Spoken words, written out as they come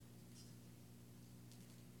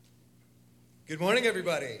Good morning,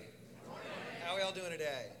 everybody. Good morning. How are we all doing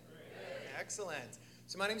today? Great. Excellent.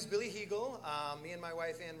 So my name is Billy Hegel. Me and my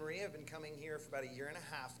wife, Anne Marie, have been coming here for about a year and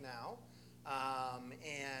a half now.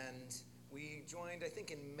 And we joined, I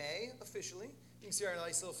think, in May officially. You can see our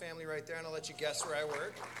nice little family right there, and I'll let you guess where I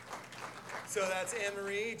work. So that's Anne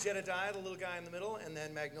Marie, Jedediah, the little guy in the middle, and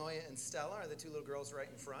then Magnolia and Stella are the two little girls right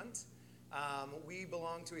in front. We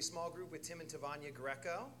belong to a small group with Tim and Tavania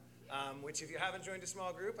Greco. Which if you haven't joined a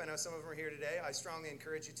small group, I know some of them are here today, I strongly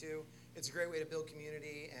encourage you to. It's a great way to build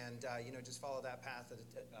community and just follow that path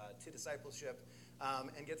to discipleship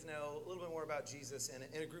and get to know a little bit more about Jesus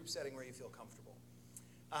in a group setting where you feel comfortable.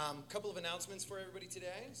 A couple of announcements for everybody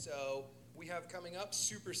today. So we have coming up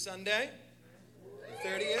Super Sunday, the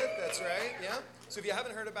 30th, that's right, yeah. So if you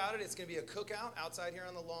haven't heard about it, it's going to be a cookout outside here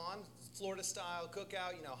on the lawn, Florida-style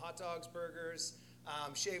cookout, hot dogs, burgers,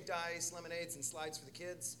 shaved ice, lemonades, and slides for the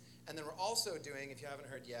kids. And then we're also doing, if you haven't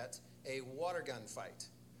heard yet, a water gun fight.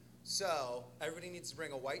 So everybody needs to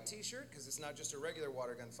bring a white t-shirt because it's not just a regular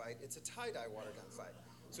water gun fight, it's a tie-dye water gun fight.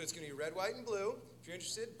 So it's going to be red, white, and blue. If you're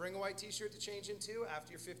interested, bring a white t-shirt to change into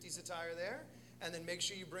after your 50s attire there. And then make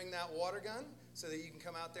sure you bring that water gun so that you can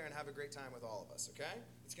come out there and have a great time with all of us, okay?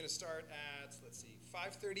 It's going to start at,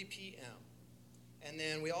 5:30 p.m. And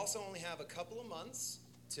then we also only have a couple of months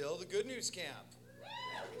till the Good News Camp.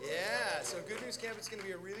 Yeah, so Good News Camp is going to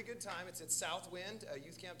be a really good time. It's at Southwind, a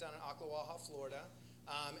youth camp down in Ocklawaha, Florida.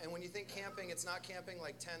 And when you think camping, it's not camping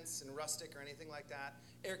like tents and rustic or anything like that.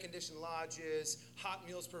 Air-conditioned lodges, hot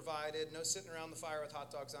meals provided, no sitting around the fire with hot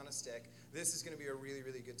dogs on a stick. This is going to be a really,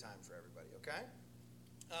 really good time for everybody, okay?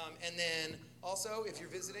 And then also, if you're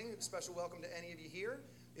visiting, special welcome to any of you here.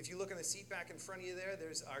 If you look on the seat back in front of you there,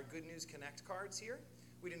 there's our Good News Connect cards here.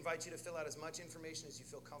 We'd invite you to fill out as much information as you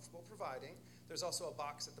feel comfortable providing. There's also a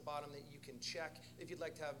box at the bottom that you can check if you'd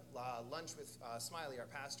like to have lunch with Smiley, our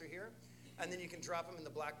pastor here. And then you can drop them in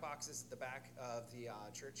the black boxes at the back of the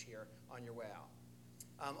church here on your way out.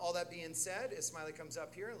 All that being said, as Smiley comes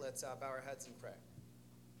up here, let's bow our heads and pray.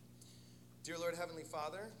 Dear Lord, Heavenly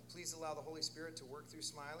Father, please allow the Holy Spirit to work through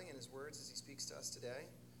Smiley and his words as he speaks to us today.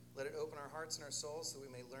 Let it open our hearts and our souls so we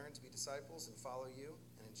may learn to be disciples and follow you.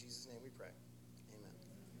 And in Jesus' name we pray.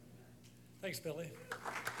 Thanks, Billy.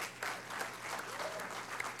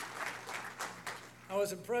 I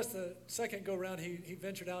was impressed the second go-round he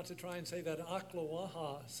ventured out to try and say that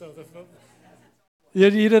Ocklawaha. So you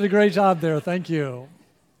did a great job there. Thank you.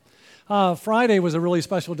 Friday was a really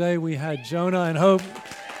special day. We had Jonah and Hope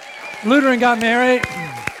Lutheran got married.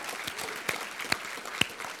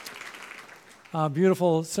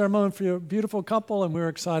 Beautiful ceremony for a beautiful couple, and we were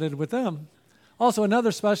excited with them. Also,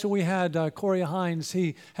 another special, we had Corey Hines.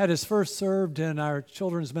 He had his first served in our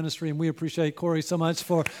children's ministry, and we appreciate Corey so much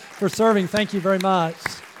for serving. Thank you very much.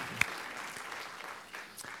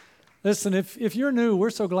 Listen, if you're new, we're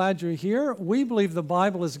so glad you're here. We believe the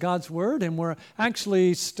Bible is God's Word, and we're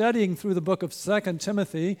actually studying through the book of 2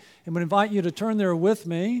 Timothy, and would invite you to turn there with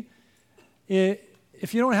me.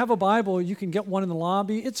 If you don't have a Bible, you can get one in the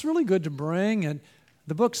lobby. It's really good to bring, and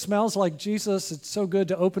the book smells like Jesus. It's so good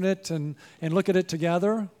to open it and look at it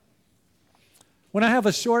together. When I have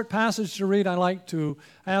a short passage to read, I like to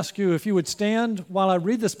ask you if you would stand while I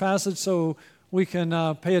read this passage so we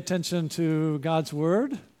can pay attention to God's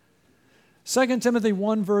Word. 2 Timothy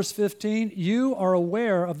 1, verse 15, you are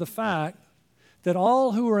aware of the fact that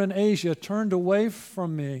all who are in Asia turned away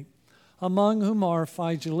from me, among whom are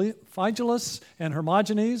Phygelus and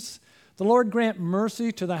Hermogenes. The Lord grant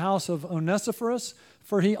mercy to the house of Onesiphorus,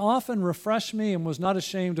 for he often refreshed me and was not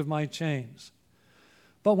ashamed of my chains.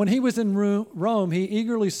 But when he was in Rome, he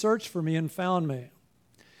eagerly searched for me and found me.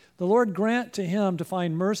 The Lord grant to him to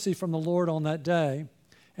find mercy from the Lord on that day.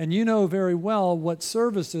 And you know very well what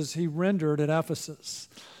services he rendered at Ephesus.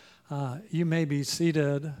 You may be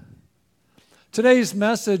seated. Today's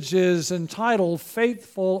message is entitled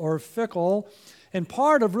Faithful or Fickle. And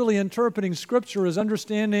part of really interpreting Scripture is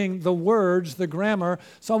understanding the words, the grammar.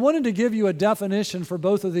 So I wanted to give you a definition for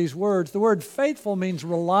both of these words. The word faithful means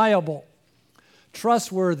reliable,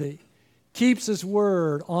 trustworthy, keeps his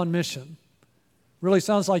word, on mission. Really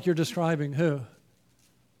sounds like you're describing who?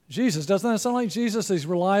 Jesus. Doesn't that sound like Jesus? He's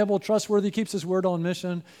reliable, trustworthy, keeps his word on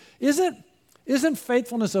mission. Isn't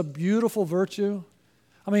faithfulness a beautiful virtue?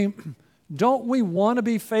 I mean, don't we want to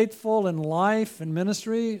be faithful in life and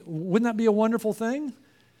ministry? Wouldn't that be a wonderful thing?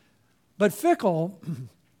 But fickle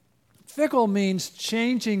means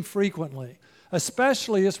changing frequently,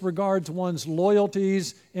 especially as regards one's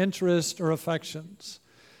loyalties, interests, or affections.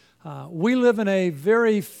 We live in a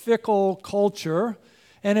very fickle culture,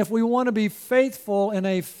 and if we want to be faithful in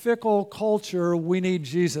a fickle culture, we need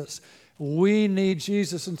Jesus. We need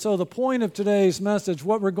Jesus. And so the point of today's message,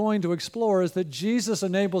 what we're going to explore, is that Jesus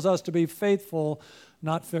enables us to be faithful,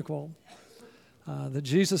 not fickle. That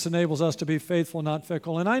Jesus enables us to be faithful, not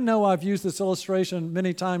fickle. And I know I've used this illustration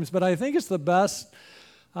many times, but I think it's the best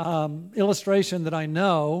illustration that I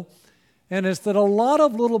know. And it's that a lot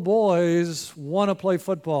of little boys want to play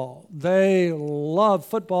football. They love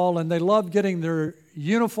football, and they love getting their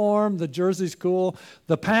uniform. The jersey's cool.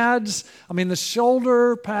 The pads, the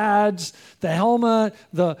shoulder pads, the helmet,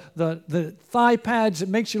 the thigh pads, it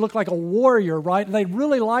makes you look like a warrior, right? And they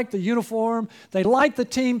really like the uniform. They like the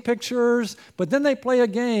team pictures, but then they play a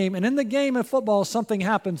game, and in the game of football, something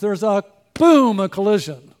happens. There's a boom, a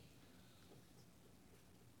collision.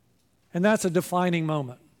 And that's a defining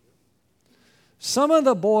moment. Some of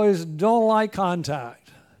the boys don't like contact,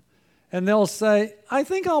 and they'll say, I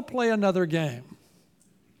think I'll play another game.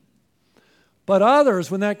 But others,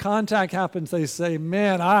 when that contact happens, they say,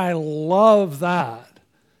 man, I love that.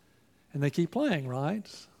 And they keep playing, right?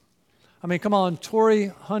 Come on, Torrey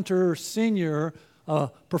Hunter Sr., a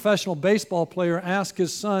professional baseball player, asked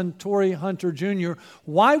his son, Torrey Hunter Jr.,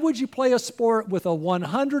 why would you play a sport with a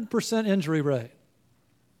 100% injury rate?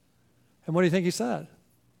 And what do you think he said?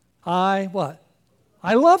 I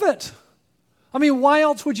love it. Why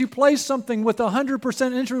else would you play something with a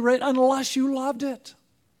 100% injury rate unless you loved it?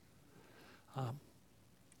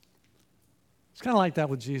 It's kind of like that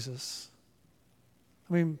with Jesus.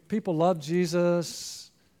 People love Jesus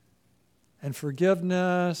and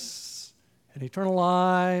forgiveness and eternal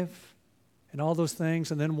life and all those things,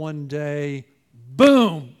 and then one day,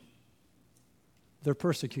 boom, they're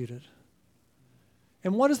persecuted.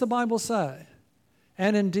 And what does the Bible say?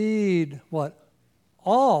 And indeed, what?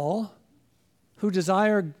 All who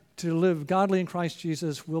desire to live godly in Christ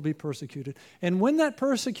Jesus will be persecuted. And when that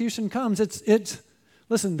persecution comes,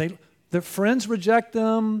 listen, their friends reject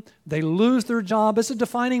them, they lose their job. It's a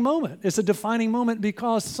defining moment. It's a defining moment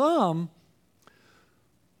because some,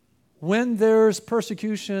 when there's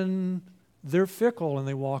persecution, they're fickle and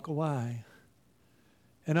they walk away.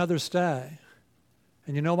 And others stay.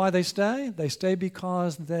 And you know why they stay? They stay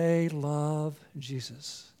because they love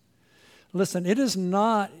Jesus. Listen, it is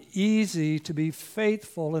not easy to be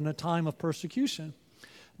faithful in a time of persecution.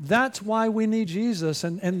 That's why we need Jesus,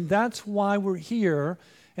 and that's why we're here,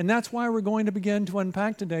 and that's why we're going to begin to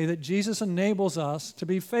unpack today that Jesus enables us to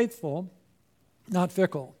be faithful, not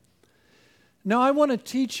fickle. Now, I want to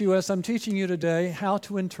teach you, as I'm teaching you today, how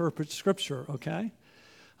to interpret Scripture, okay?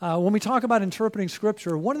 When we talk about interpreting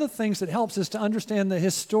Scripture, one of the things that helps is to understand the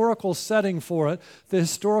historical setting for it, the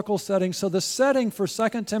historical setting. So the setting for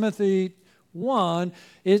 2 Timothy 1,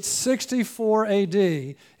 it's 64 AD.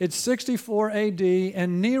 It's 64 AD,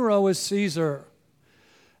 and Nero is Caesar.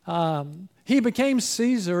 He became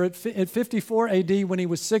Caesar at 54 AD when he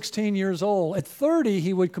was 16 years old. At 30,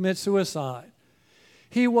 he would commit suicide.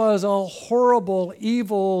 He was a horrible,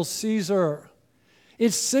 evil Caesar.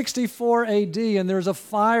 It's 64 AD, and there's a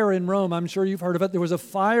fire in Rome. I'm sure you've heard of it. There was a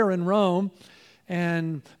fire in Rome,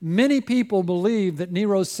 and many people believe that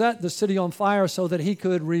Nero set the city on fire so that he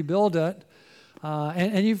could rebuild it.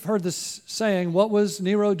 And you've heard this saying, what was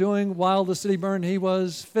Nero doing while the city burned? He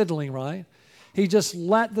was fiddling, right? He just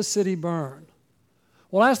let the city burn.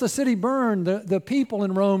 Well, as the city burned, the people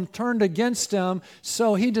in Rome turned against him,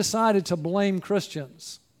 so he decided to blame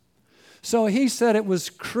Christians. So he said it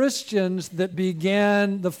was Christians that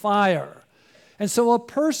began the fire. And so a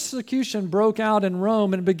persecution broke out in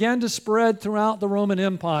Rome and began to spread throughout the Roman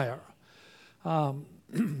Empire.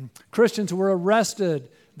 Christians were arrested,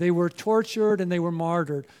 they were tortured, and they were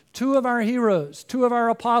martyred. Two of our heroes, two of our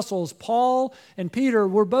apostles, Paul and Peter,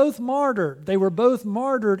 were both martyred. They were both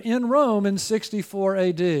martyred in Rome in 64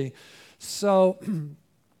 AD. So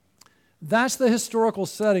that's the historical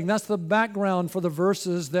setting. That's the background for the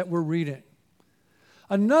verses that we're reading.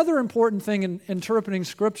 Another important thing in interpreting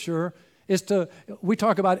Scripture is we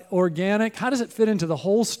talk about organic. How does it fit into the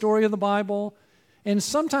whole story of the Bible? And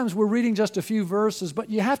sometimes we're reading just a few verses, but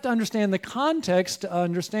you have to understand the context to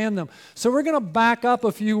understand them. So we're going to back up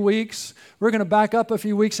a few weeks. We're going to back up a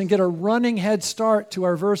few weeks and get a running head start to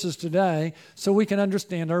our verses today so we can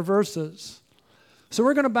understand our verses. So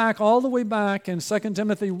we're going to back all the way back in 2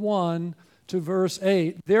 Timothy 1 to verse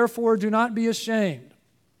 8. Therefore, do not be ashamed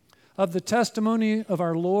of the testimony of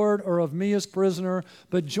our Lord or of me as prisoner,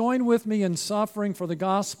 but join with me in suffering for the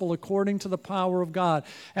gospel according to the power of God.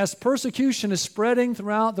 As persecution is spreading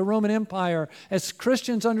throughout the Roman Empire, as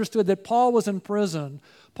Christians understood that Paul was in prison,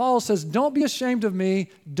 Paul says, don't be ashamed of me,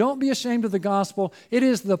 don't be ashamed of the gospel. It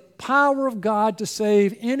is the power of God to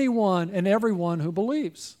save anyone and everyone who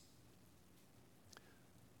believes,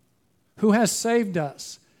 who has saved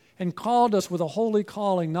us. and called us with a holy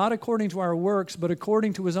calling, not according to our works, but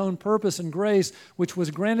according to his own purpose and grace, which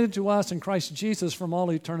was granted to us in Christ Jesus from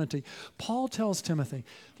all eternity. Paul tells Timothy,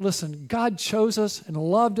 listen, God chose us and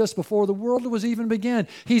loved us before the world was even began.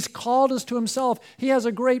 He's called us to himself. He has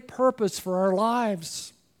a great purpose for our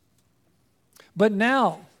lives. But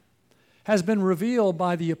now has been revealed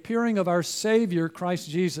by the appearing of our Savior,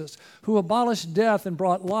 Christ Jesus, who abolished death and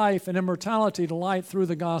brought life and immortality to light through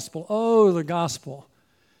the gospel. Oh, the gospel.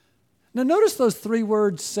 Now notice those three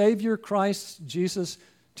words, Savior, Christ, Jesus.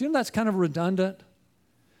 Do you know that's kind of redundant?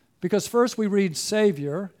 Because first we read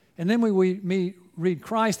Savior, and then we read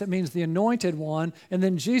Christ, that means the anointed one, and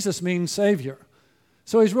then Jesus means Savior.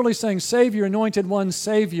 So he's really saying Savior, anointed one,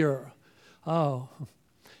 Savior. Oh,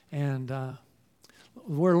 and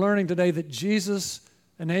we're learning today that Jesus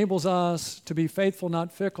enables us to be faithful,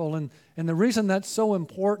 not fickle. And the reason that's so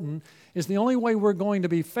important is the only way we're going to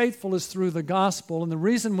be faithful is through the gospel. And the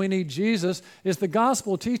reason we need Jesus is the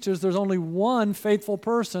gospel teaches there's only one faithful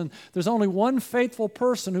person. There's only one faithful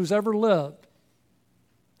person who's ever lived.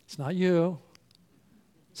 It's not you.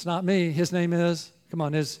 It's not me. His name is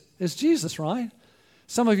Jesus, right?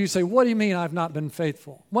 Some of you say, what do you mean I've not been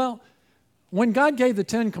faithful? Well, when God gave the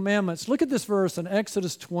 10 Commandments, look at this verse in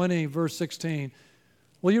Exodus 20, verse 16.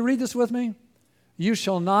 Will you read this with me? You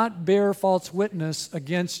shall not bear false witness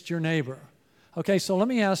against your neighbor. Okay, so let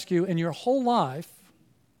me ask you, in your whole life,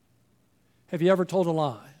 have you ever told a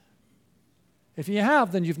lie? If you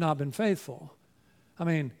have, then you've not been faithful. I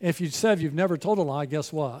mean, if you said you've never told a lie,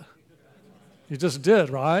 guess what? You just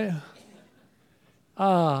did, right?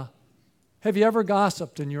 Have you ever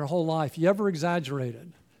gossiped in your whole life? You ever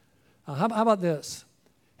exaggerated? How about this?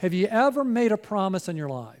 Have you ever made a promise in your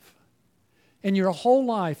life? In your whole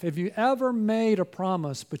life, have you ever made a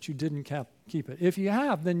promise but you didn't keep it? If you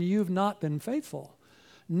have, then you've not been faithful.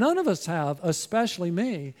 None of us have, especially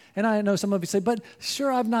me. And I know some of you say, but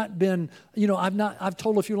sure, I've not been, I've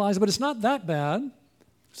told a few lies, but it's not that bad.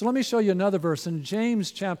 So let me show you another verse in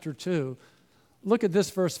James chapter 2. Look at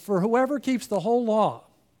this verse. For whoever keeps the whole law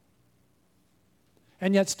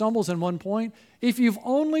and yet stumbles in one point, if you've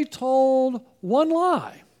only told one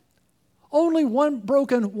lie, only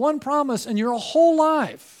broken one promise in your whole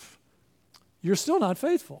life, you're still not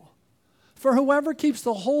faithful. For whoever keeps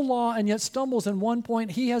the whole law and yet stumbles in one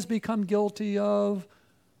point, he has become guilty of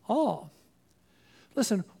all.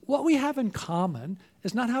 Listen, what we have in common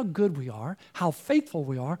is not how good we are, how faithful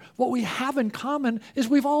we are. What we have in common is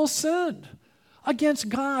we've all sinned against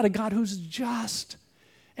God, a God who's just.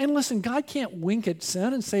 And listen, God can't wink at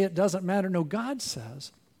sin and say it doesn't matter. No, God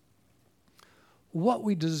says what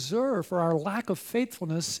we deserve for our lack of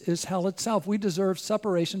faithfulness is hell itself. We deserve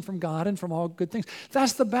separation from God and from all good things.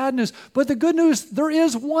 That's the bad news. But the good news, there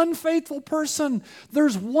is one faithful person.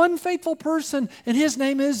 There's one faithful person, and his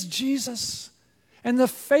name is Jesus. And the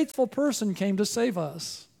faithful person came to save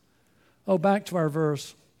us. Oh, back to our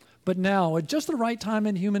verse. But now, at just the right time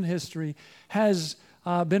in human history, has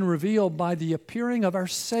been revealed by the appearing of our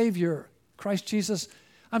Savior, Christ Jesus.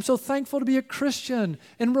 I'm so thankful to be a Christian.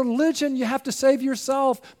 In religion, you have to save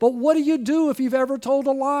yourself. But what do you do if you've ever told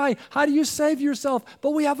a lie? How do you save yourself?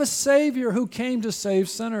 But we have a Savior who came to save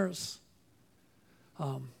sinners.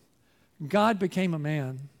 God became a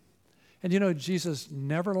man. And Jesus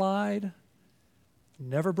never lied,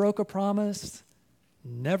 never broke a promise,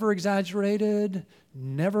 never exaggerated,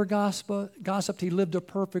 never gossiped. He lived a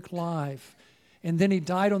perfect life. And then he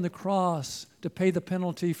died on the cross to pay the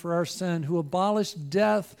penalty for our sin, who abolished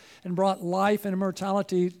death and brought life and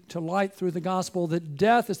immortality to light through the gospel, that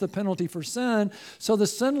death is the penalty for sin. So the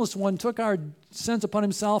sinless one took our sins upon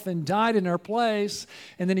himself and died in our place.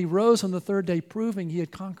 And then he rose on the third day, proving he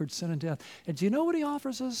had conquered sin and death. And do you know what he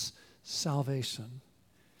offers us? Salvation.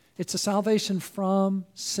 It's a salvation from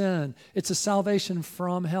sin. It's a salvation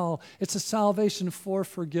from hell. It's a salvation for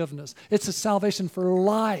forgiveness. It's a salvation for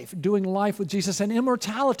life, doing life with Jesus, and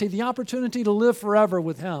immortality, the opportunity to live forever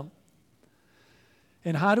with him.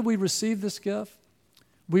 And how do we receive this gift?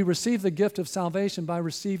 We receive the gift of salvation by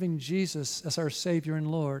receiving Jesus as our Savior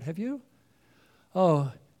and Lord. Have you?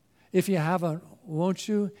 Oh, if you haven't, won't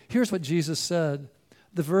you? Here's what Jesus said.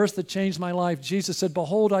 The verse that changed my life. Jesus said,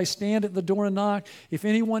 behold, I stand at the door and knock. If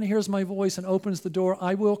anyone hears my voice and opens the door,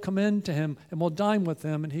 I will come in to him and will dine with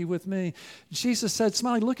him and he with me. Jesus said,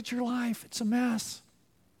 Smiley, look at your life. It's a mess.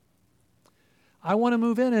 I want to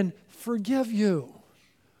move in and forgive you.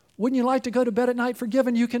 Wouldn't you like to go to bed at night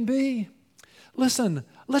forgiven? You can be. Listen,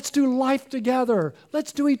 let's do life together.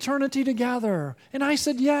 Let's do eternity together. And I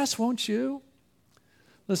said, yes, won't you?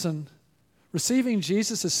 Listen, receiving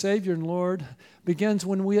Jesus as Savior and Lord begins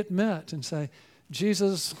when we admit and say,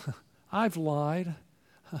 Jesus, I've lied.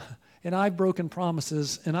 and I've broken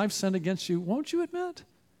promises, and I've sinned against you. Won't you admit?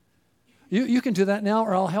 You can do that now,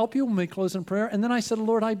 or I'll help you when we close in prayer. And then I said,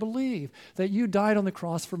 Lord, I believe that you died on the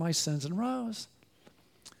cross for my sins and rose.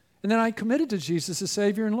 And then I committed to Jesus as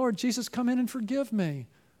Savior and Lord. Jesus, come in and forgive me.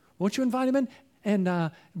 Won't you invite him in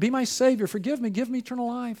and be my Savior? Forgive me. Give me eternal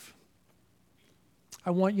life.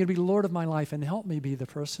 I want you to be Lord of my life and help me be the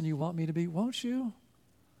person you want me to be. Won't you?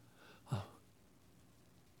 Oh.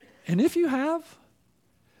 And if you have,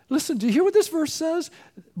 listen, do you hear what this verse says?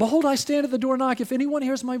 Behold, I stand at the door and knock. If anyone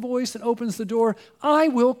hears my voice and opens the door, I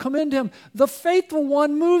will come into him. The faithful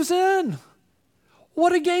one moves in.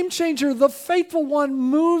 What a game changer. The faithful one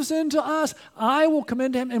moves into us. I will come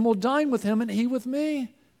into him and will dine with him and he with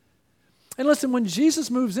me. And listen, when Jesus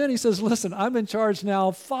moves in, he says, listen, I'm in charge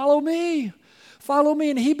now. Follow me. Follow me.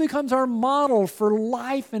 And he becomes our model for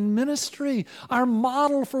life and ministry, our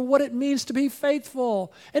model for what it means to be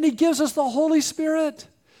faithful. And he gives us the Holy Spirit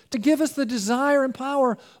to give us the desire and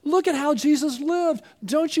power. Look at how Jesus lived.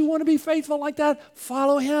 Don't you want to be faithful like that?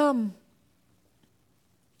 Follow him.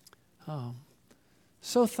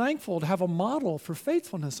 So thankful to have a model for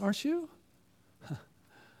faithfulness, aren't you?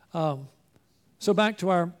 So back to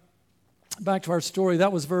our story.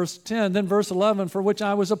 That was verse 10. Then verse 11, for which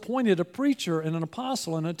I was appointed a preacher and an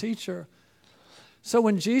apostle and a teacher. So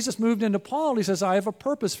when Jesus moved into Paul, he says, I have a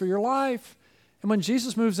purpose for your life. And when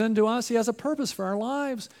Jesus moves into us, he has a purpose for our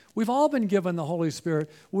lives. We've all been given the Holy Spirit.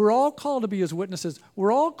 We're all called to be his witnesses.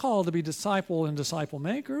 We're all called to be disciple and disciple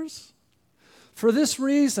makers. For this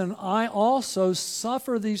reason, I also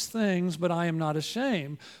suffer these things, but I am not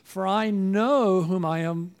ashamed, for I know whom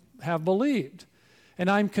I have believed. And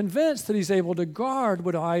I'm convinced that he's able to guard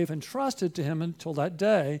what I have entrusted to him until that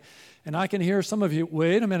day. And I can hear some of you,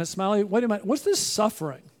 wait a minute, Smiley, wait a minute, what's this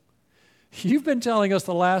suffering? You've been telling us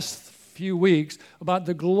the last few weeks about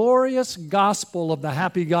the glorious gospel of the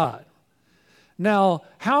happy God. Now,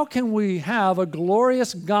 how can we have a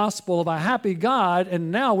glorious gospel of a happy God and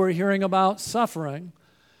now we're hearing about suffering?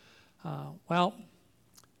 Well,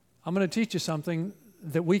 I'm going to teach you something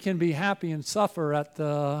that we can be happy and suffer at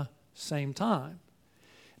the same time.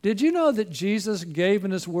 Did you know that Jesus gave in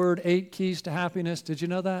his word 8 keys to happiness? Did you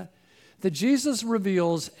know that? That Jesus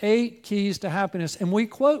reveals 8 keys to happiness, and we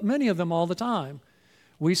quote many of them all the time.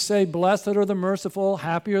 We say, blessed are the merciful,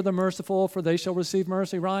 happy are the merciful, for they shall receive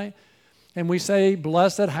mercy, right? And we say,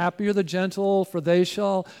 blessed, happy are the gentle, for they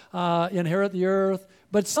shall inherit the earth.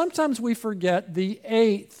 But sometimes we forget the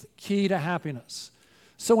 8th key to happiness.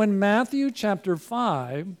 So in Matthew chapter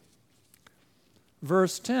 5,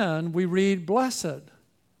 verse 10, we read, blessed,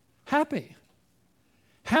 happy.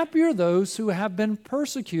 Happy are those who have been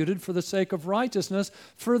persecuted for the sake of righteousness,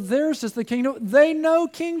 for theirs is the kingdom. They know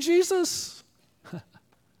King Jesus.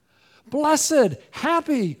 Blessed,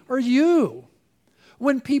 happy are you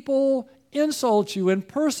when people insult you and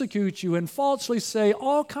persecute you and falsely say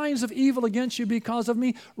all kinds of evil against you because of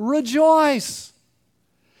me. Rejoice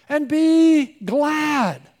and be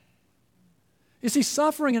glad. You see,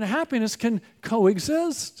 suffering and happiness can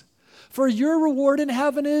coexist, for your reward in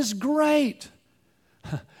heaven is great.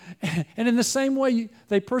 And in the same way,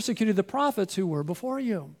 they persecuted the prophets who were before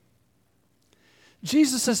you.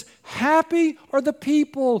 Jesus says, happy are the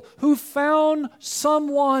people who found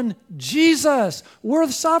someone, Jesus,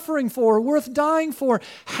 worth suffering for, worth dying for.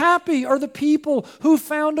 Happy are the people who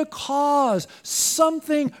found a cause,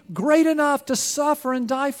 something great enough to suffer and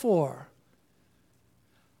die for.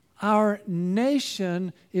 Our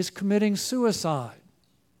nation is committing suicide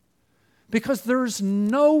because there's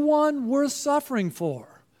no one worth suffering for.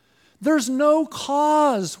 There's no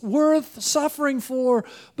cause worth suffering for.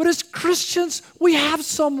 But as Christians, we have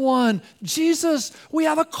someone, Jesus. We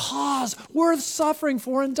have a cause worth suffering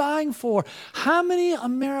for and dying for. How many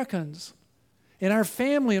Americans in our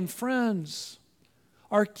family and friends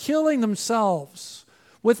are killing themselves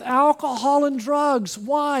with alcohol and drugs?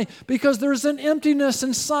 Why? Because there's an emptiness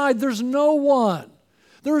inside. There's no one.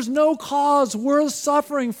 There's no cause worth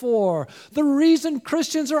suffering for. The reason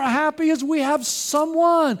Christians are happy is we have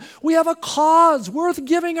someone. We have a cause worth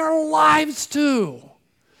giving our lives to.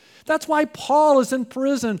 That's why Paul is in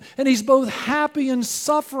prison, and he's both happy and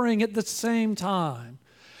suffering at the same time.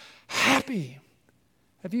 Happy.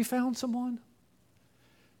 Have you found someone?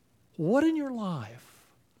 What in your life?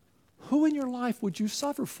 Who in your life would you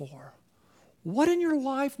suffer for? What in your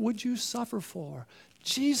life would you suffer for?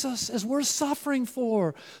 Jesus is worth suffering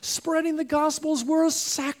for. Spreading the gospel is worth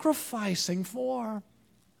sacrificing for.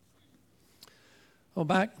 Well,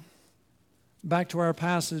 back to our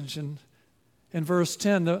passage in verse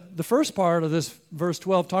 10. The first part of this verse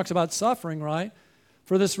 12 talks about suffering, right?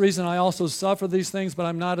 For this reason I also suffer these things, but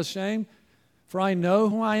I'm not ashamed. For I know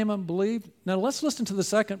who I am and believe. Now let's listen to the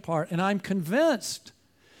second part. And I'm convinced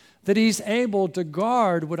that he's able to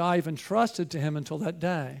guard what I've entrusted to him until that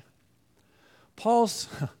day.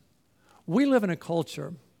 We live in a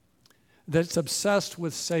culture that's obsessed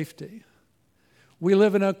with safety. We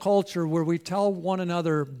live in a culture where we tell one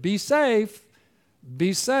another, be safe,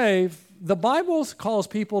 be safe. The Bible calls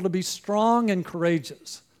people to be strong and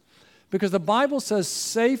courageous because the Bible says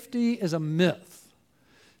safety is a myth.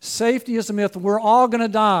 Safety is a myth. We're all going to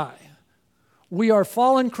die. We are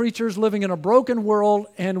fallen creatures living in a broken world,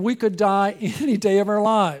 and we could die any day of our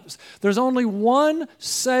lives. There's only one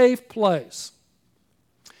safe place.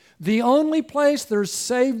 The only place there's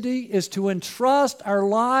safety is to entrust our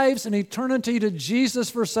lives and eternity to Jesus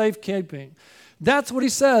for safekeeping. That's what he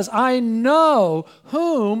says. I know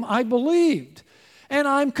whom I believed, and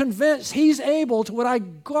I'm convinced he's able to what I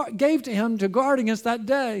gave to him to guard against that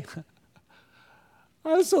day.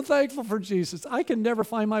 I'm so thankful for Jesus. I can never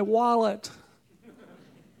find my wallet.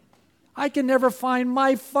 I can never find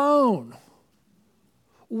my phone.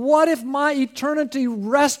 What if my eternity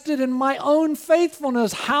rested in my own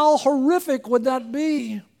faithfulness? How horrific would that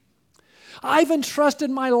be? I've entrusted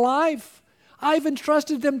my life. I've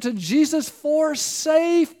entrusted them to Jesus for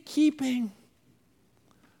safekeeping.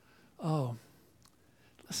 Oh,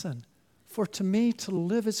 listen, for to me to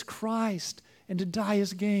live is Christ and to die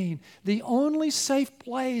is gain. The only safe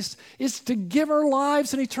place is to give our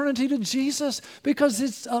lives and eternity to Jesus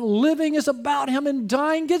because living is about him and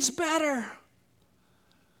dying gets better.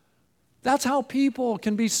 That's how people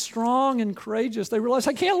can be strong and courageous. They realize,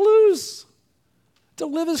 I can't lose. To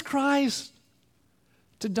live is Christ.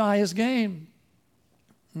 To die is gain.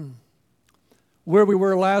 Where we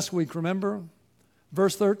were last week, remember?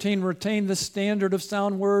 Verse 13, retain the standard of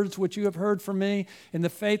sound words which you have heard from me in the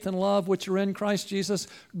faith and love which are in Christ Jesus.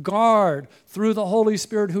 Guard through the Holy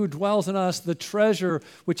Spirit who dwells in us the treasure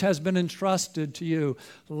which has been entrusted to you.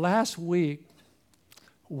 Last week,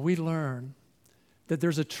 we learned that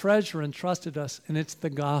there's a treasure entrusted us, and it's the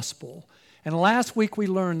gospel. And last week we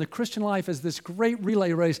learned the Christian life is this great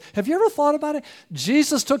relay race. Have you ever thought about it?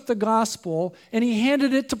 Jesus took the gospel and he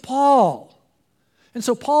handed it to Paul. And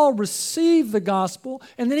so Paul received the gospel,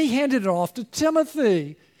 and then he handed it off to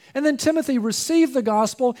Timothy. And then Timothy received the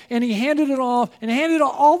gospel, and he handed it off, and handed it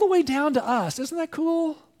all the way down to us. Isn't that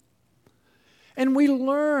cool? And we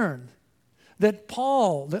learn that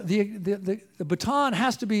Paul, the baton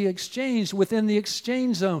has to be exchanged within the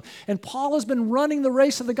exchange zone. And Paul has been running the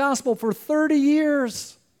race of the gospel for 30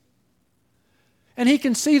 years. And he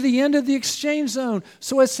can see the end of the exchange zone.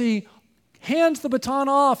 So as he hands the baton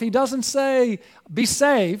off, he doesn't say, be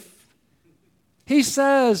safe. He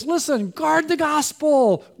says, listen, guard the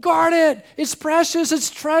gospel. Guard it. It's precious. It's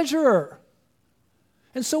treasure.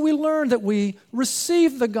 And so we learn that we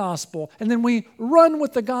receive the gospel, and then we run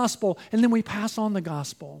with the gospel, and then we pass on the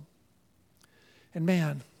gospel. And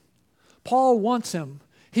man, Paul wants him.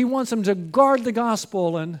 He wants him to guard the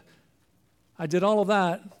gospel, and I did all of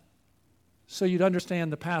that so you'd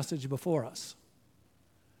understand the passage before us.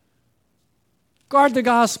 Guard the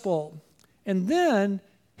gospel. And then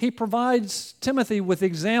he provides Timothy with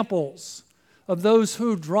examples of those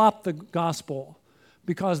who dropped the gospel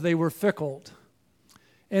because they were fickle.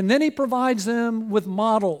 And then he provides them with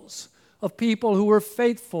models of people who were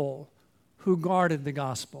faithful, who guarded the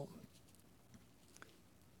gospel.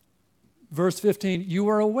 Verse 15, you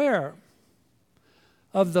are aware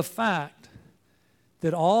of the fact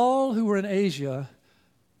that all who were in Asia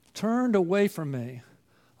turned away from me,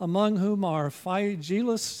 among whom are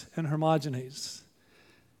Phygelus and Hermogenes.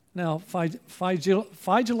 Now,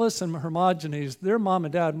 Phygelus and Hermogenes, their mom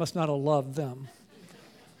and dad must not have loved them.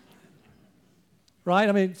 Right?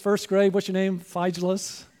 I mean, first grade, what's your name?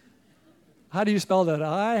 Phygelus? How do you spell that?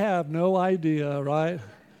 I have no idea, right?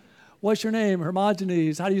 What's your name?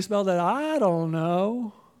 Hermogenes. How do you spell that? I don't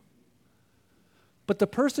know. But the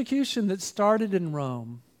persecution that started in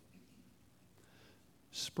Rome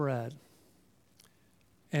spread.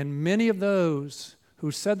 And many of those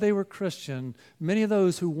who said they were Christian, many of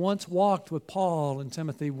those who once walked with Paul and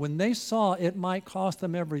Timothy, when they saw it might cost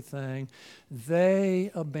them everything,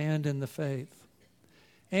 they abandoned the faith.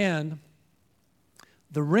 And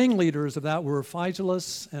the ringleaders of that were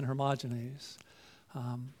Phygelus and Hermogenes.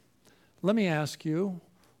 Let me ask you,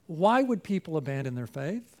 why would people abandon their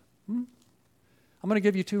faith? I'm going to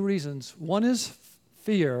give you two reasons. One is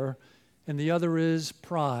fear, and the other is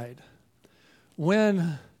pride.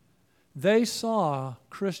 When they saw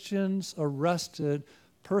Christians arrested,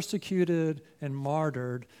 persecuted, and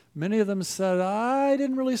martyred, many of them said, I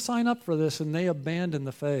didn't really sign up for this, and they abandoned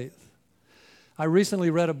the faith. I recently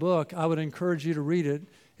read a book. I would encourage you to read it.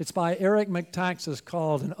 It's by Eric McTaxis,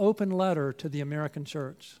 called An Open Letter to the American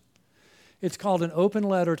Church. It's called An Open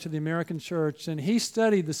Letter to the American Church, and he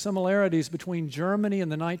studied the similarities between Germany in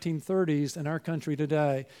the 1930s and our country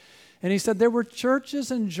today. And he said there were churches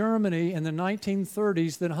in Germany in the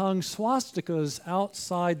 1930s that hung swastikas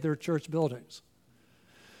outside their church buildings.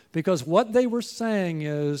 Because what they were saying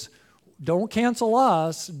is, don't cancel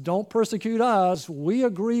us, don't persecute us, we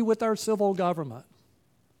agree with our civil government.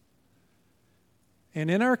 And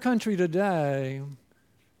in our country today,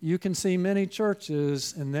 you can see many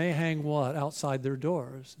churches, and they hang what outside their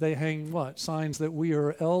doors? They hang what? Signs that we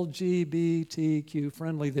are LGBTQ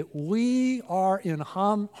friendly, that we are in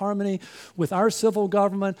harmony with our civil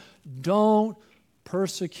government. Don't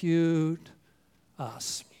persecute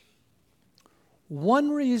us.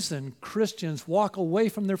 One reason Christians walk away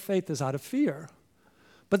from their faith is out of fear.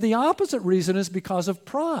 But the opposite reason is because of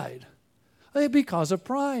pride. Because of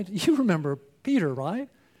pride. You remember Peter, right?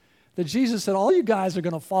 That Jesus said, all you guys are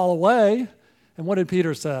going to fall away. And what did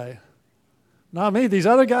Peter say? Not me. These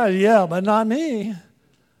other guys, yeah, but not me.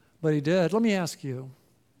 But he did. Let me ask you,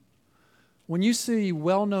 when you see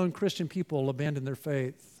well-known Christian people abandon their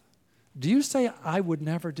faith, do you say, I would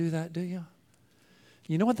never do that, do you?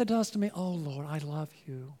 You know what that does to me? Oh, Lord, I love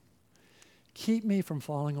you. Keep me from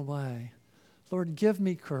falling away. Lord, give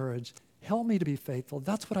me courage. Help me to be faithful.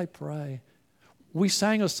 That's what I pray. We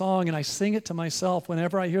sang a song, and I sing it to myself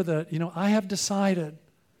whenever I hear that, I have decided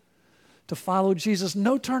to follow Jesus.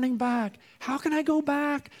 No turning back. How can I go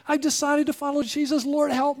back? I've decided to follow Jesus.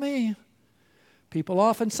 Lord, help me. People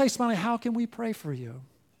often say, Smiley, how can we pray for you?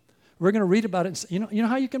 We're going to read about it. You know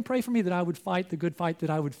how you can pray for me? That I would fight the good fight, that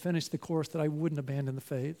I would finish the course, that I wouldn't abandon the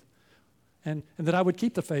faith, and that I would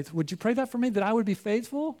keep the faith. Would you pray that for me, that I would be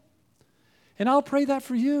faithful? And I'll pray that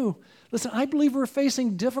for you. Listen, I believe we're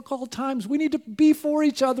facing difficult times. We need to be for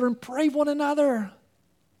each other and pray one another.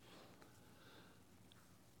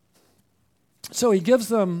 So he gives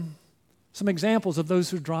them some examples of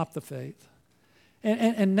those who dropped the faith.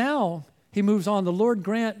 And now he moves on. The Lord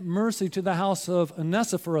grant mercy to the house of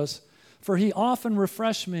Onesiphorus, for he often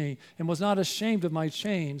refreshed me and was not ashamed of my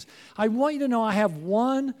chains. I want you to know I have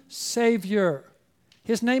one Savior.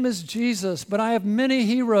 His name is Jesus, but I have many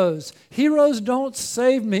heroes. Heroes don't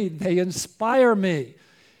save me, they inspire me.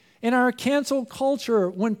 In our cancel culture,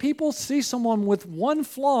 when people see someone with one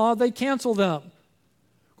flaw, they cancel them.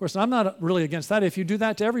 Of course, I'm not really against that. If you do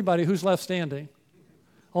that to everybody, who's left standing?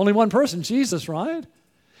 Only one person, Jesus, right?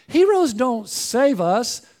 Heroes don't save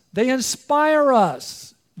us, they inspire us.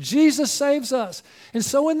 Jesus saves us. And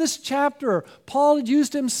so in this chapter, Paul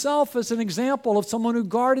used himself as an example of someone who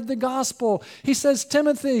guarded the gospel. He says,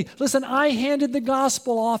 Timothy, listen, I handed the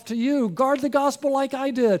gospel off to you. Guard the gospel like I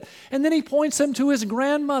did. And then he points him to his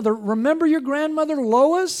grandmother. Remember your grandmother,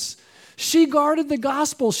 Lois? She guarded the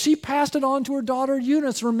gospel. She passed it on to her daughter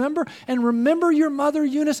Eunice, remember? And remember your mother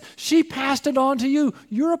Eunice? She passed it on to you.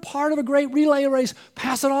 You're a part of a great relay race.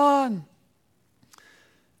 Pass it on.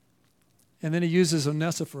 And then he uses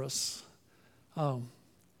Onesiphorus.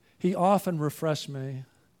 He often refreshed me.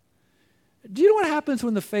 Do you know what happens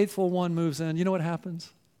when the faithful one moves in? You know what happens?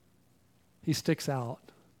 He sticks out.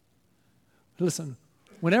 Listen,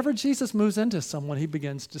 whenever Jesus moves into someone, he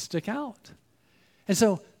begins to stick out. And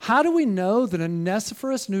so how do we know that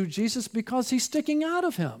Onesiphorus knew Jesus? Because he's sticking out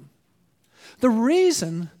of him. The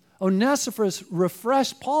reason Onesiphorus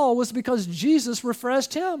refreshed Paul was because Jesus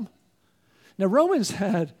refreshed him. Now, Romans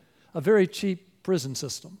had a very cheap prison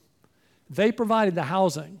system. They provided the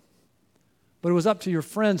housing, but it was up to your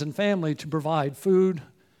friends and family to provide food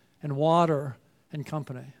and water and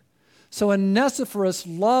company. So Onesiphorus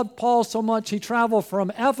loved Paul so much he traveled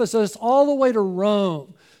from Ephesus all the way to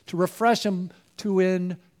Rome to refresh him, to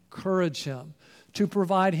encourage him, to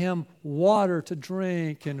provide him water to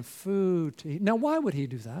drink and food to eat. Now, why would he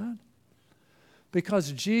do that?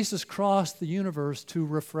 Because Jesus crossed the universe to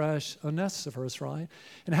refresh Onesiphorus, right?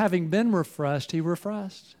 And having been refreshed, he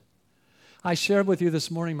refreshed. I shared with you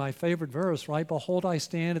this morning my favorite verse, right? Behold, I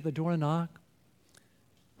stand at the door and knock.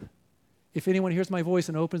 If anyone hears my voice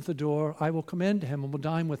and opens the door, I will come in to him and will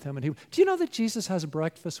dine with him. Do you know that Jesus has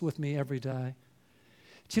breakfast with me every day?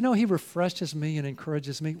 Do you know he refreshes me and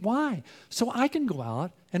encourages me? Why? So I can go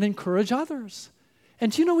out and encourage others.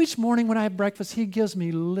 And do you know each morning when I have breakfast, he gives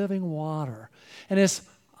me living water. And as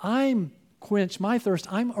I'm quenched my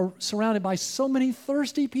thirst, I'm surrounded by so many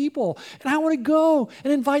thirsty people. And I want to go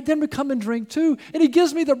and invite them to come and drink too. And he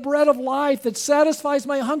gives me the bread of life that satisfies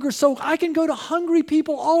my hunger so I can go to hungry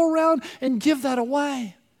people all around and give that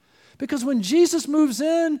away. Because when Jesus moves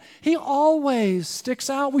in, he always sticks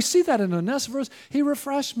out. We see that in Onesiphorus. He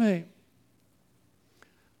refreshed me.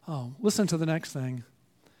 Oh, listen to the next thing.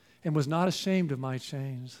 and was not ashamed of my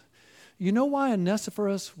chains. You know why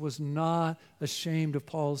Onesiphorus was not ashamed of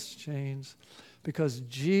Paul's chains? Because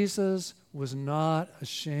Jesus was not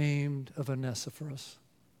ashamed of Onesiphorus.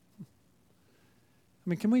 I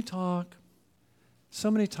mean, can we talk? So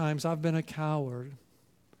many times I've been a coward,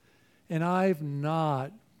 and I've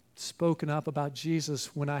not spoken up about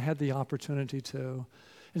Jesus when I had the opportunity to.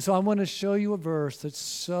 And so I want to show you a verse that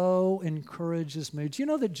so encourages me. Do you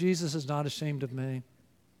know that Jesus is not ashamed of me?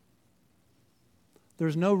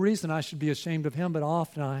 There's no reason I should be ashamed of him, but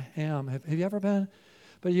often I am. Have you ever been?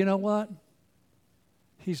 But you know what?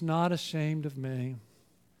 He's not ashamed of me.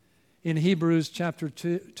 In Hebrews chapter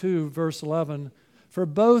 2 verse 11, for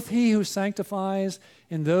both he who sanctifies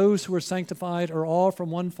and those who are sanctified are all from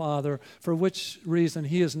one Father, for which reason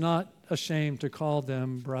he is not ashamed to call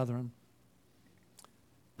them brethren.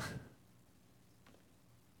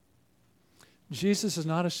 Jesus is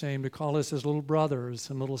not ashamed to call us his little brothers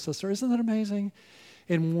and little sisters. Isn't that amazing?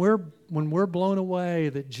 And when we're blown away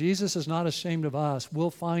that Jesus is not ashamed of us,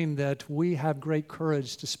 we'll find that we have great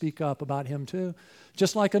courage to speak up about him too,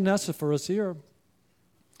 just like Onesiphorus here.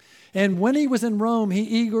 And when he was in Rome, he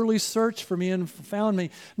eagerly searched for me and found me.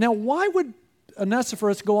 Now, why would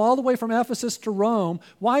Onesiphorus go all the way from Ephesus to Rome?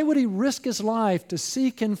 Why would he risk his life to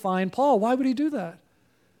seek and find Paul? Why would he do that?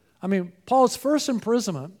 I mean, Paul's first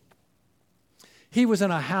imprisonment, he was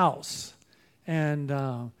in a house, and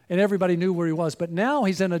everybody knew where he was. But now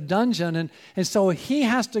he's in a dungeon, and so he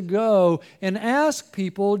has to go and ask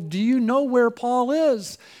people, do you know where Paul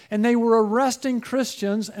is? And they were arresting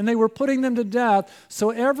Christians, and they were putting them to death.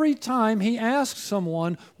 So every time he asked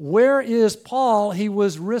someone, where is Paul, he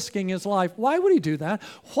was risking his life. Why would he do that?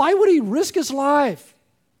 Why would he risk his life?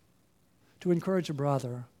 To encourage a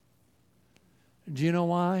brother. Do you know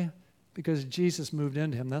why? Because Jesus moved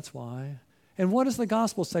into him, that's why. And what does the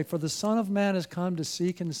gospel say? For the Son of Man has come to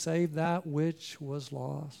seek and save that which was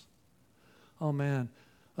lost. Oh man,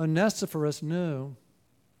 Onesiphorus knew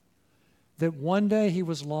that one day he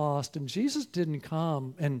was lost, and Jesus didn't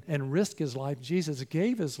come and risk his life. Jesus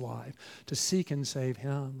gave his life to seek and save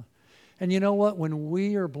him. And you know what? When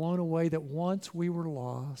we are blown away that once we were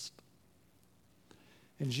lost,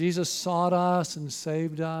 and Jesus sought us and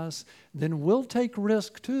saved us, then we'll take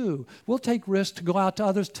risk too. We'll take risk to go out to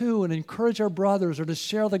others too and encourage our brothers or to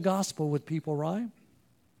share the gospel with people, right?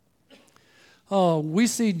 Oh, we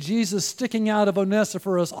see Jesus sticking out of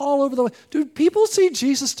Onesiphorus all over the way. Do people see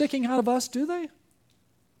Jesus sticking out of us, do they?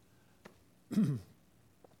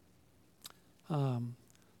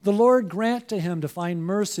 The Lord grant to him to find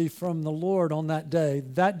mercy from the Lord on that day.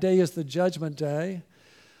 That day is the judgment day.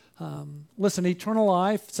 Listen, eternal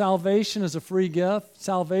life, salvation is a free gift.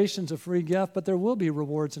 Salvation's a free gift, but there will be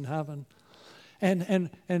rewards in heaven.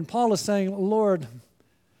 And Paul is saying, Lord,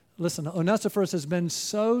 listen, Onesiphorus has been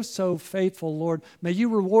so faithful, Lord. May you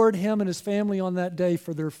reward him and his family on that day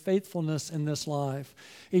for their faithfulness in this life.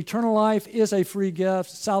 Eternal life is a free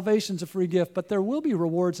gift. Salvation's a free gift, but there will be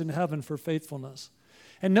rewards in heaven for faithfulness.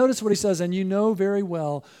 And notice what he says, and you know very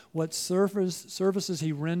well what services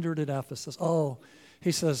he rendered at Ephesus. Oh,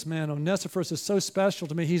 he says, man, Onesiphorus is so special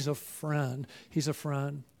to me. He's a friend. He's a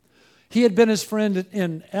friend. He had been his friend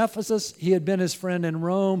in Ephesus. He had been his friend in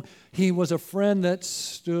Rome. He was a friend that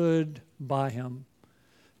stood by him.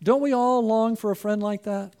 Don't we all long for a friend like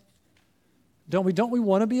that? Don't we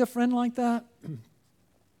want to be a friend like that?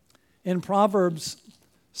 In Proverbs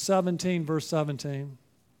 17, verse 17,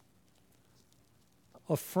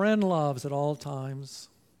 a friend loves at all times.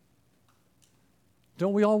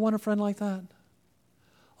 Don't we all want a friend like that?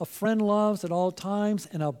 A friend loves at all times,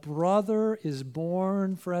 and a brother is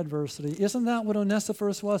born for adversity. Isn't that what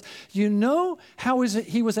Onesiphorus was? You know how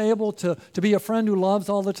he was able to be a friend who loves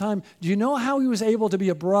all the time? Do you know how he was able to be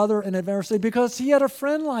a brother in adversity? Because he had a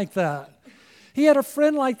friend like that. He had a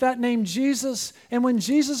friend like that named Jesus, and when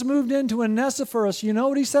Jesus moved into Onesiphorus, you know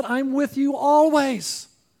what he said? I'm with you always.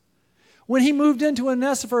 When he moved into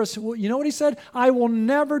Onesiphorus, you know what he said? I will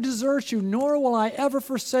never desert you, nor will I ever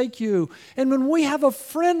forsake you. And when we have a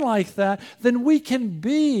friend like that, then we can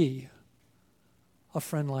be a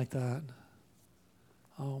friend like that.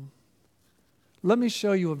 Let me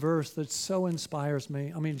show you a verse that so inspires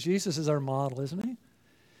me. I mean, Jesus is our model, isn't he?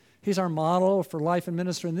 He's our model for life and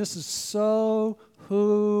ministry, and this is so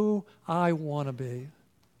who I want to be.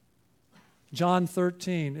 John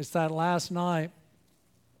 13, it's that last night.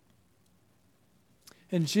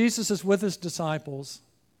 And Jesus is with his disciples.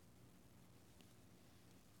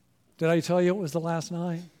 Did I tell you it was the last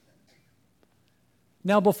night?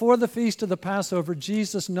 Now, before the feast of the Passover,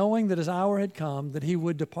 Jesus, knowing that his hour had come, that he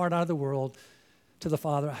would depart out of the world to the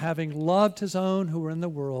Father, having loved his own who were in the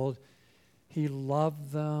world, He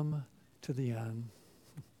loved them to the end.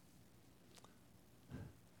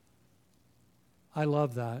 I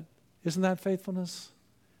love that. Isn't that faithfulness?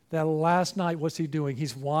 That last night, what's he doing?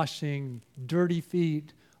 He's washing dirty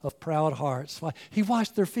feet of proud hearts. He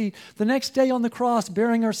washed their feet. The next day on the cross,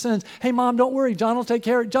 bearing our sins. Hey, Mom, don't worry. John will take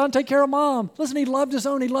care. John, take care of Mom. Listen, he loved his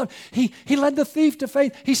own. He led the thief to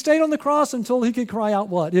faith. He stayed on the cross until he could cry out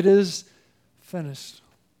what? It is finished.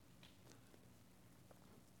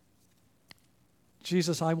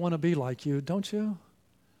 Jesus, I want to be like you, don't you?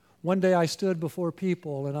 One day I stood before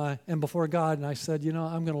people and before God, and I said, I'm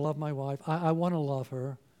going to love my wife. I want to love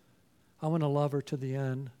her. I want to love her to the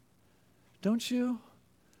end. Don't you?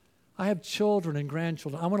 I have children and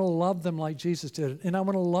grandchildren. I want to love them like Jesus did, and I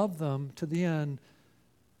want to love them to the end.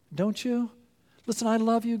 Don't you? Listen, I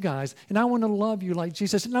love you guys, and I want to love you like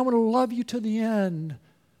Jesus, and I want to love you to the end.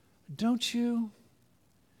 Don't you?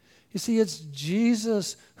 You see, it's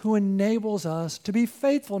Jesus who enables us to be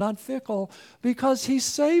faithful, not fickle, because he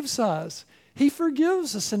saves us. He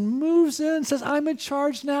forgives us and moves in and says, I'm in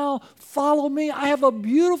charge now. Follow me. I have a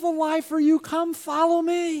beautiful life for you. Come follow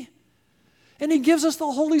me. And he gives us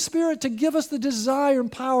the Holy Spirit to give us the desire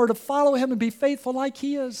and power to follow him and be faithful like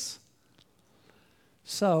he is.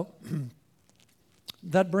 So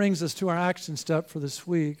that brings us to our action step for this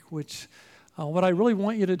week, which what I really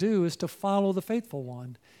want you to do is to follow the faithful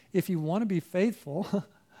one. If you want to be faithful,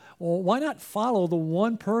 well, why not follow the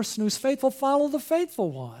one person who's faithful? Follow the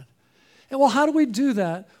faithful one. And well, how do we do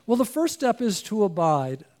that? Well, the first step is to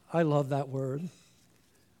abide. I love that word.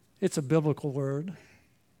 It's a biblical word.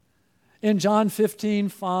 In John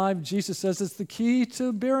 15:5, Jesus says it's the key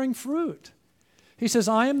to bearing fruit. He says,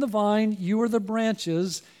 I am the vine, you are the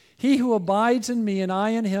branches. He who abides in me and I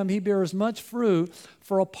in him, he bears much fruit.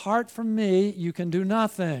 For apart from me, you can do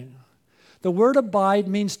nothing. The word abide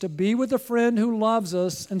means to be with a friend who loves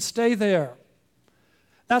us and stay there.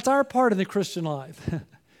 That's our part in the Christian life,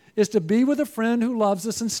 is to be with a friend who loves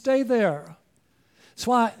us and stay there. That's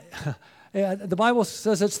why the Bible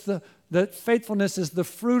says that faithfulness is the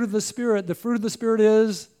fruit of the Spirit. The fruit of the Spirit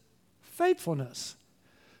is faithfulness.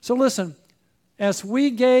 So listen, as we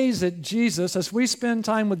gaze at Jesus, as we spend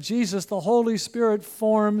time with Jesus, the Holy Spirit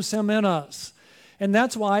forms him in us. And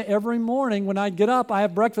that's why every morning when I get up, I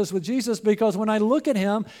have breakfast with Jesus, because when I look at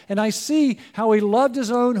him and I see how he loved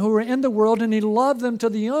his own who were in the world and he loved them to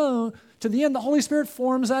the end, the Holy Spirit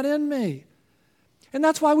forms that in me. And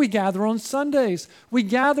that's why we gather on Sundays. We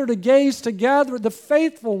gather to gaze together at the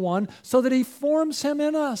faithful one so that he forms him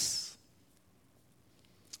in us.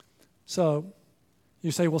 So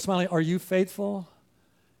you say, well, Smiley, are you faithful?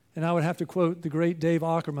 And I would have to quote the great Dave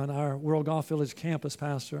Ackerman, our World Golf Village campus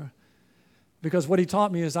pastor. Because what he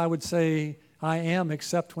taught me is I would say, I am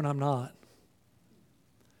except when I'm not.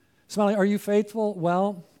 Smiley, are you faithful?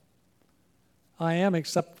 Well, I am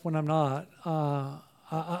except when I'm not.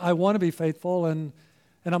 I want to be faithful, and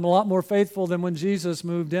I'm a lot more faithful than when Jesus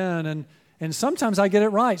moved in. And sometimes I get it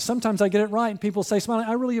right. Sometimes I get it right, and people say, Smiley,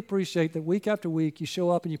 I really appreciate that week after week you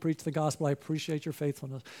show up and you preach the gospel. I appreciate your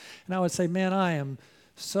faithfulness. And I would say, man, I am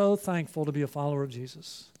so thankful to be a follower of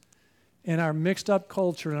Jesus. In our mixed up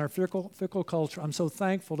culture, in our fickle culture, I'm so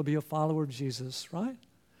thankful to be a follower of Jesus, right?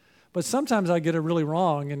 But sometimes I get it really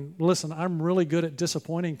wrong. And listen, I'm really good at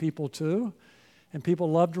disappointing people too. And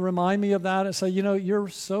people love to remind me of that and say, you're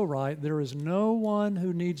so right. There is no one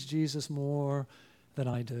who needs Jesus more than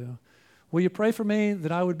I do. Will you pray for me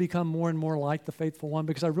that I would become more and more like the faithful one?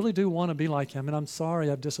 Because I really do want to be like him, and I'm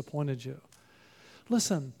sorry I've disappointed you.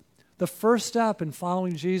 Listen. The first step in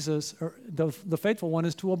following Jesus, or the faithful one,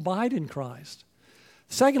 is to abide in Christ.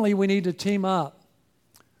 Secondly, we need to team up.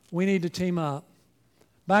 We need to team up.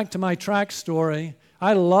 Back to my track story,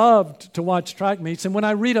 I loved to watch track meets, and when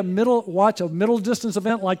I watch a middle distance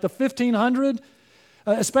event like the 1500,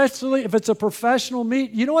 especially if it's a professional meet,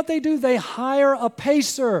 you know what they do? They hire a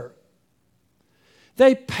pacer.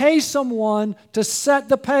 They pay someone to set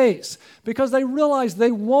the pace because they realize they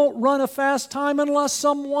won't run a fast time unless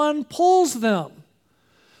someone pulls them.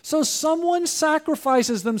 So someone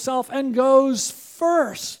sacrifices themselves and goes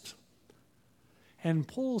first and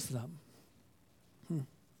pulls them.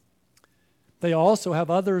 They also have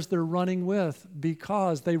others they're running with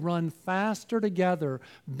because they run faster together,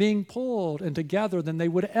 being pulled and together than they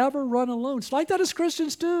would ever run alone. It's like that as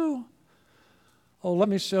Christians do. Oh, let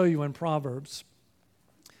me show you in Proverbs.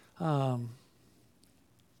 In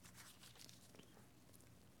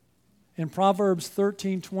Proverbs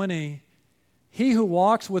 13:20, he who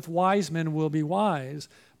walks with wise men will be wise,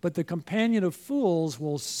 but the companion of fools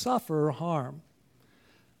will suffer harm.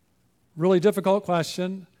 Really difficult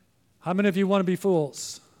question. How many of you want to be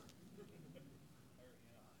fools?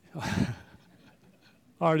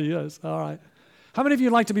 Already is. All right. How many of you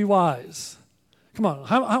like to be wise? Come on.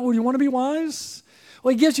 How would you want to be wise?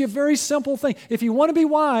 Well, he gives you a very simple thing. If you want to be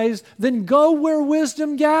wise, then go where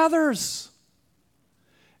wisdom gathers.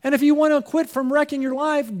 And if you want to quit from wrecking your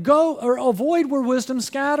life, go or avoid where wisdom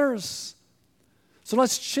scatters. So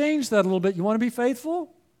let's change that a little bit. You want to be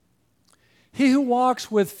faithful? He who walks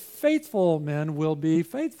with faithful men will be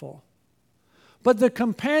faithful. But the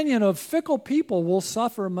companion of fickle people will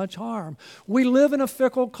suffer much harm. We live in a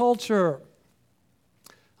fickle culture.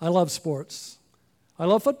 I love sports. I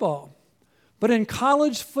love football. But in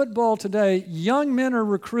college football today, young men are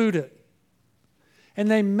recruited. And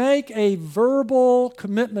they make a verbal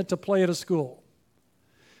commitment to play at a school.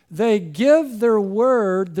 They give their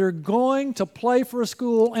word they're going to play for a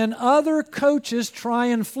school, and other coaches try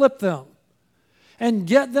and flip them and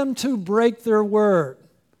get them to break their word.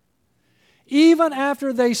 Even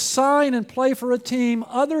after they sign and play for a team,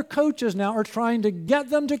 other coaches now are trying to get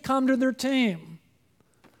them to come to their team.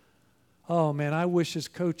 Oh man, I wish his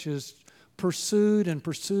coaches pursued and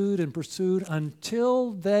pursued and pursued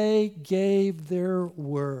until they gave their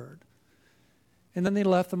word. And then they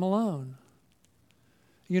left them alone.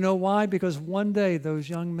 You know why? Because one day those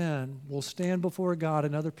young men will stand before God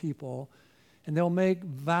and other people, and they'll make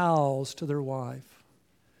vows to their wife.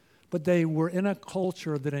 But they were in a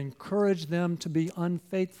culture that encouraged them to be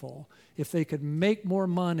unfaithful if they could make more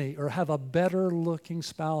money or have a better looking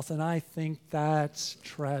spouse, and I think that's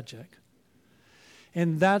tragic.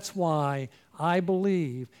 And that's why I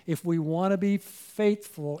believe if we want to be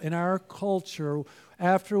faithful in our culture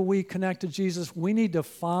after we connect to Jesus, we need to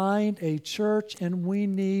find a church and we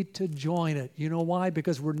need to join it. You know why?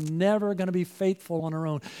 Because we're never going to be faithful on our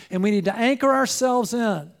own. And we need to anchor ourselves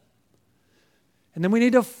in. And then we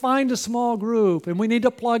need to find a small group, and we need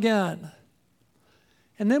to plug in.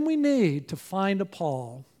 And then we need to find a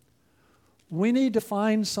Paul. We need to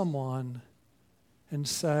find someone and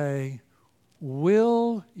say,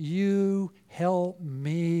 will you help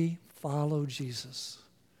me follow Jesus?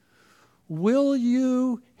 Will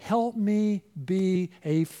you help me be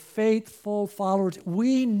a faithful follower?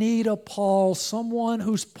 We need a Paul, someone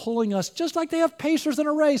who's pulling us, just like they have pacers in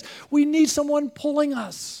a race. We need someone pulling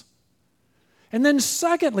us. And then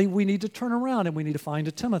secondly, we need to turn around and we need to find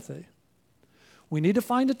a Timothy. We need to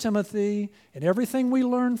find a Timothy, and everything we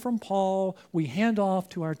learn from Paul, we hand off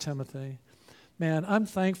to our Timothy. Man, I'm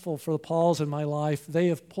thankful for the Pauls in my life. They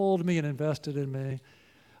have pulled me and invested in me.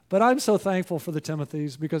 But I'm so thankful for the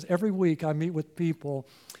Timothys because every week I meet with people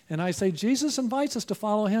and I say, Jesus invites us to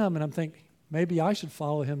follow him. And I'm thinking, maybe I should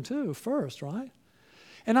follow him too first, right?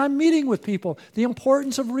 And I'm meeting with people, the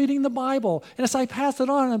importance of reading the Bible. And as I pass it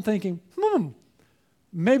on, I'm thinking,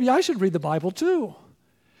 maybe I should read the Bible too.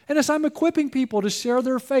 And as I'm equipping people to share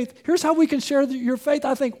their faith, here's how we can share your faith.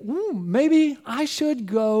 I think, maybe I should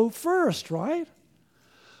go first, right?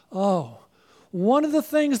 Oh, one of the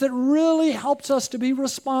things that really helps us to be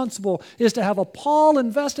responsible is to have a Paul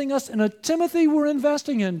investing us and a Timothy we're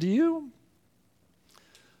investing in. Do you?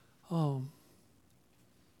 Oh,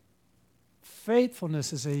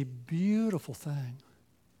 faithfulness is a beautiful thing.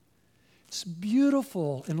 It's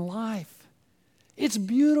beautiful in life. It's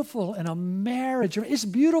beautiful in a marriage. It's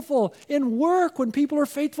beautiful in work when people are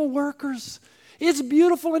faithful workers. It's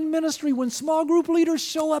beautiful in ministry when small group leaders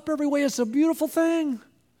show up every way. It's a beautiful thing.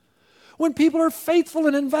 When people are faithful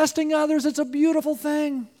in investing others, it's a beautiful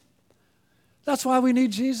thing. That's why we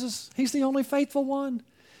need Jesus. He's the only faithful one.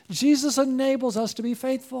 Jesus enables us to be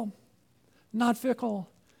faithful, not fickle.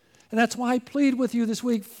 And that's why I plead with you this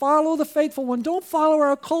week, follow the faithful one. Don't follow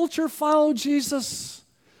our culture, follow Jesus.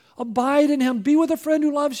 Abide in him. Be with a friend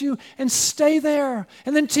who loves you and stay there.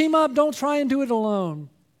 And then team up. Don't try and do it alone.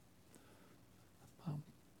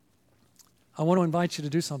 I want to invite you to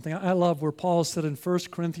do something. I love where Paul said in 1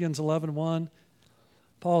 Corinthians 11:1,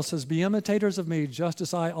 Paul says, be imitators of me just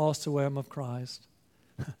as I also am of Christ.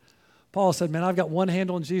 Paul said, man, I've got one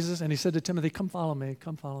handle on Jesus. And he said to Timothy, come follow me.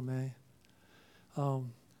 Come follow me.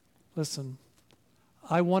 Listen,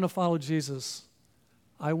 I want to follow Jesus.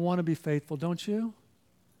 I want to be faithful. Don't you?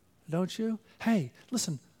 Don't you? Hey,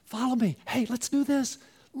 listen, follow me. Hey, let's do this.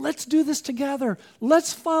 Let's do this together.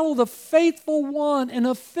 Let's follow the faithful one in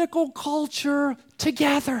a fickle culture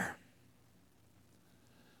together.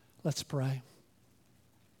 Let's pray.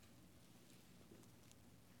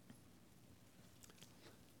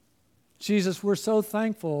 Jesus, we're so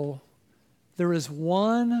thankful there is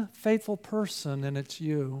one faithful person, and it's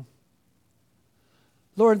you.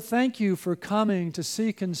 Lord, thank you for coming to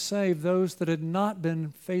seek and save those that had not been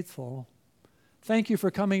faithful. Thank you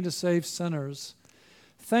for coming to save sinners.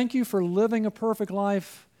 Thank you for living a perfect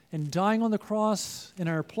life and dying on the cross in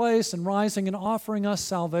our place and rising and offering us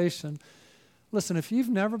salvation. Listen, if you've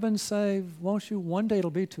never been saved, won't you? One day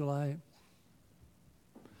it'll be too late.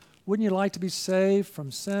 Wouldn't you like to be saved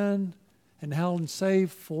from sin and hell and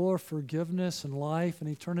saved for forgiveness and life and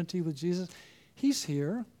eternity with Jesus? He's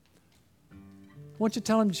here. Won't you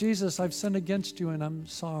tell him, Jesus, I've sinned against you and I'm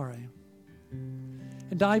sorry.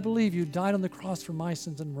 And I believe you died on the cross for my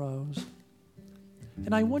sins and rose.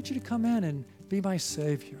 And I want you to come in and be my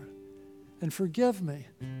Savior and forgive me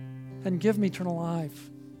and give me eternal life.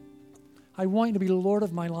 I want you to be the Lord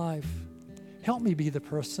of my life. Help me be the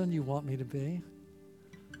person you want me to be.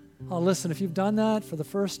 Oh, listen, if you've done that for the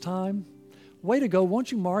first time, way to go.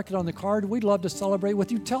 Won't you mark it on the card? We'd love to celebrate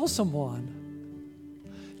with you. Tell someone.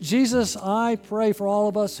 Jesus, I pray for all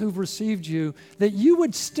of us who've received you, that you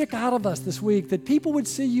would stick out of us this week, that people would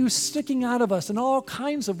see you sticking out of us in all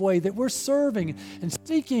kinds of ways, that we're serving and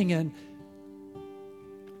seeking and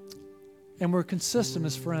we're consistent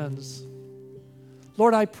as friends.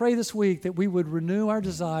 Lord, I pray this week that we would renew our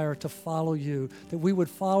desire to follow you, that we would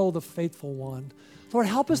follow the faithful one. Lord,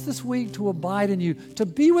 help us this week to abide in you, to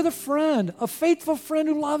be with a faithful friend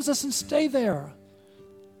who loves us and stay there.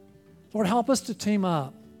 Lord, help us to team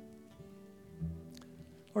up.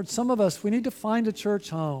 Lord, some of us, we need to find a church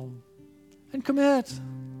home and commit.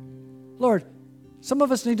 Lord, some of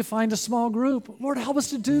us need to find a small group. Lord, help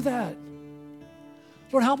us to do that.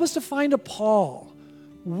 Lord, help us to find a Paul.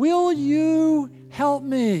 Will you help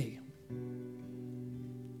me?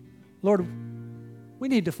 Lord, we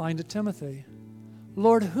need to find a Timothy.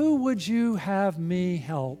 Lord, who would you have me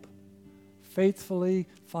help faithfully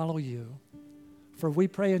follow you? For we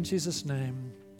pray in Jesus' name.